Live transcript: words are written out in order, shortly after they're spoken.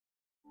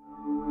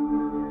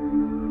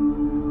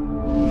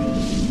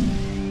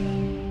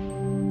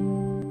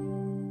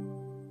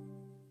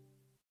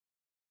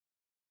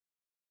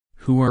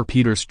Who are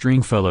Peter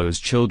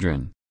Stringfellow's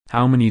children?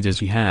 How many does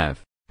he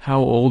have? How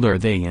old are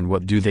they and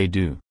what do they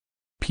do?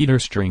 Peter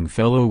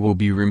Stringfellow will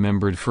be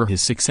remembered for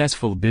his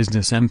successful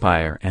business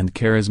empire and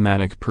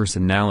charismatic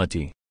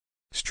personality.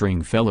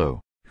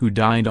 Stringfellow, who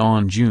died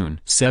on June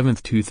 7,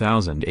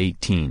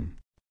 2018,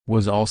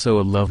 was also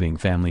a loving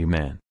family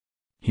man.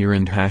 Here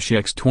and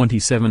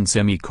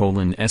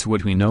 #X27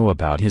 what we know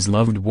about his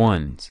loved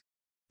ones.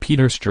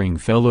 Peter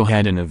Stringfellow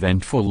had an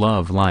eventful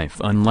love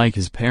life unlike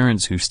his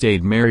parents who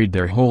stayed married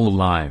their whole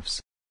lives.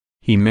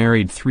 He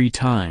married 3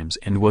 times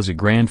and was a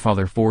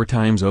grandfather 4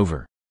 times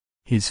over.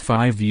 His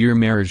 5-year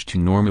marriage to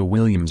Norma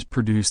Williams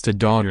produced a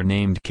daughter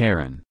named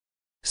Karen.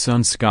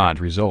 Son Scott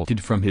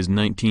resulted from his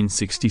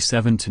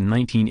 1967 to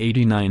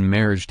 1989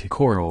 marriage to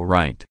Coral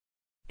Wright.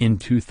 In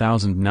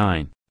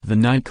 2009, the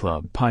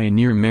nightclub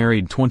pioneer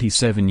married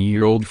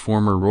 27-year-old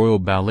former Royal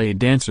Ballet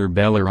dancer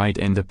Bella Wright,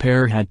 and the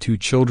pair had 2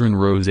 children,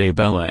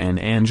 Rosabella and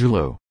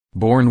Angelo,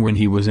 born when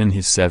he was in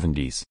his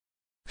 70s.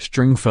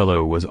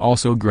 Stringfellow was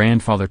also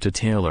grandfather to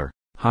Taylor,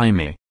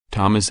 Jaime,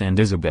 Thomas and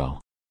Isabel.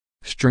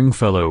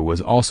 Stringfellow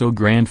was also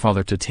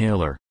grandfather to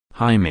Taylor,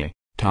 Jaime,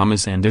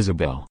 Thomas and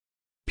Isabel.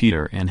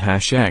 Peter and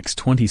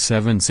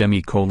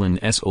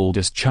 #X27's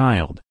oldest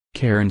child,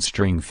 Karen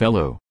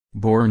Stringfellow,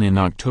 born in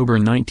October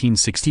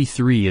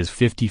 1963, is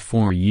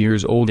 54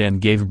 years old and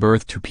gave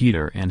birth to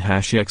Peter and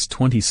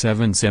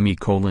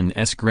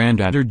 #X27's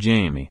granddaughter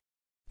Jamie.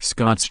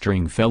 Scott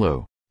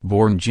Stringfellow,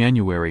 born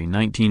January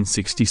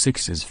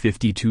 1966, is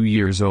 52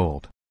 years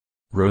old.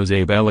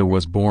 Rosabella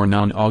was born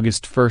on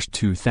August 1,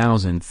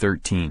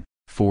 2013,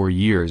 4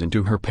 years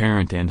into her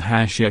parent and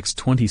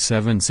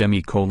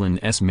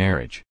 #X27's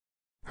marriage.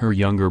 Her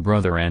younger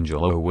brother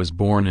Angelo was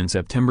born in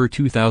September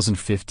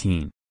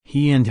 2015.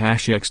 He and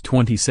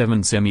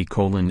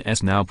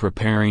 #X27's now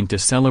preparing to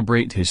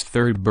celebrate his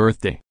 3rd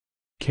birthday.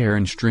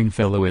 Karen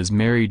Stringfellow is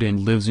married and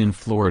lives in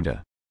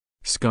Florida.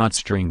 Scott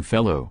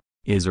Stringfellow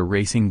is a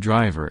racing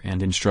driver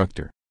and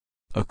instructor.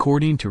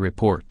 According to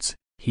reports,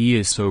 he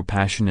is so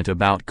passionate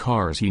about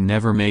cars he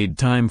never made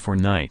time for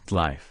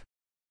nightlife.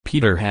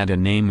 Peter had a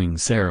naming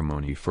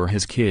ceremony for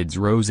his kids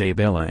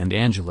Rosabella and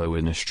Angelo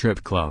in a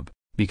strip club.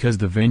 Because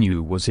the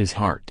venue was his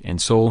heart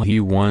and soul, he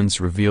once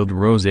revealed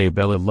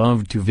Rosabella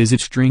loved to visit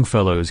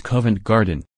Stringfellow's Covent Garden,